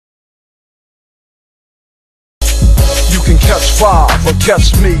can catch 5 or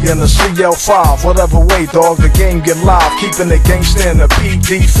catch me in the CL5. Whatever way, dog, the game get live. Keeping the gangsta in the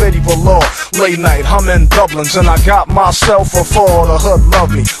PD 50 below. Late night, I'm in Dublins and I got myself a 4. The hood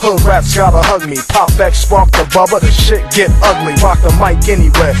love me, hood rats gotta hug me. Pop back, spark the bubba, the shit get ugly. Rock the mic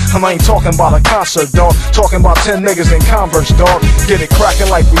anywhere, and I ain't talking about a concert, dog. Talking about 10 niggas in Converse, dog. Get it cracking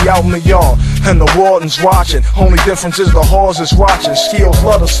like we out in the yard, and the warden's watching. Only difference is the whores is watching. Skills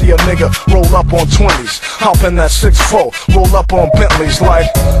love to see a nigga roll up on 20s. Hop in that 6'4", roll up on Bentleys like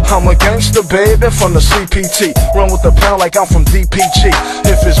I'm a gangster, baby, from the CPT. Run with the pound like I'm from DPG.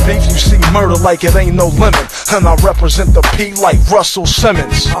 If it's beef, you see murder like it ain't no limit. And I represent the P like Russell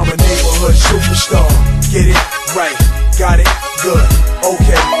Simmons. I'm a neighborhood superstar. Get it right, got it good.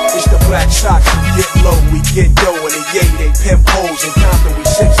 Okay, it's the Black Sox. We get low, we get dough, and the yay, they pimp hoes in Compton. We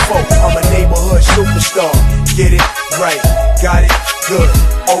 6'4". I'm a neighborhood superstar. Get it right, got it good.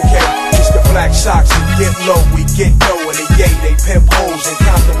 Okay, it's the Black Sox. We get low, we get dough, and the yay, they pimp hoes in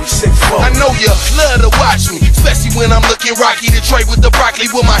Compton. We 6'4". I know you love to watch me, especially when I'm looking rocky. The tray with the broccoli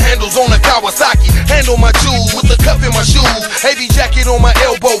with my handles on the Kawasaki. Handle my jewels with the cuff in my shoes. Heavy jacket on my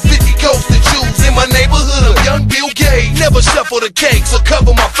elbow, 50 coats to choose. In my neighborhood of young Bill Gates. Never shuffle the cakes or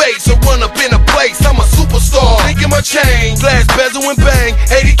cover my face or run up in a place. I'm a superstar. Link in my chain, glass bezel and bang.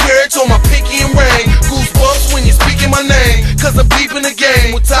 80 carats on my pinky and ring. Goosebumps when you're speaking my name, cause I'm deep in the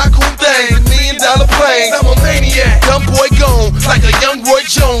game with tycoon things and $1 million planes. I'm a maniac, dumb boy gone like a young Roy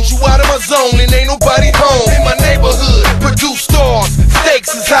Jones. You out of my zone and ain't nobody home. In my neighborhood, produce stars,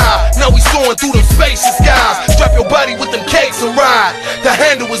 stakes is high. Now we soaring through them spacious skies. Drop your body with them cakes and ride. The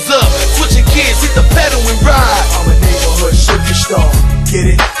handle is up, switching gears, hit the pedal and ride. I'm a neighborhood superstar. Get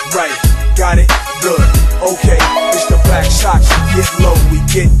it right, got it good. Okay, it's the Black Sox. We get low, we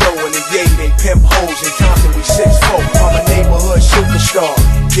get dough, and the yay, they pimp hoes in Compton. We 6'4". I'm a neighborhood superstar.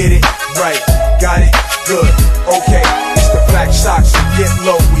 Get it right, got it good. Okay, it's the Black Sox. We get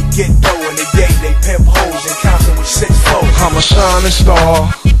low, we get dough, and the yay, they pimp hoes in Compton. We 6'4". I'm a shining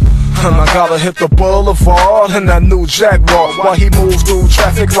star, and I gotta hit the boulevard in that new Jaguar. While he moves through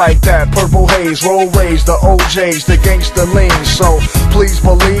traffic like that, purple haze, roll rays, the OJs, the gangster lean. So please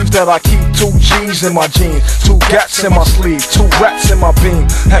believe that I keep 2 G's in my jeans, 2 gats in my sleeve, 2 rats in my beam.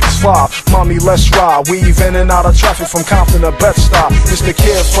 X5, mommy, let's ride. Weave in and out of traffic from Compton to Bed-Stuy. It's the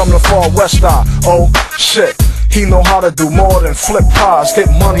kid from the far west side. Oh shit, he know how to do more than flip pies. Get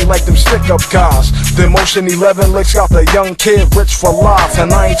money like them stick-up guys. The Motion 11 licks got the young kid rich for life.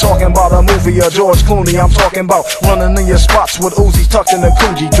 And I ain't talking about a movie of George Clooney. I'm talking about running in your spots with Uzis tucked in the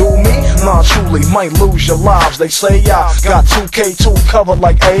Coogi. Do me? Nah, truly, might lose your lives. They say I got 2K2 covered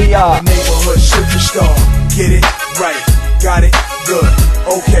like AI. Neighborhood superstar. Get it right, got it good.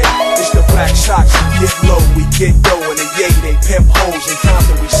 Okay, it's the Black Sox. We get low, we get dough, and the yay, they pimp hoes in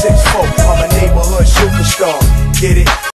Compton. We 6'4". I'm a neighborhood superstar. Get it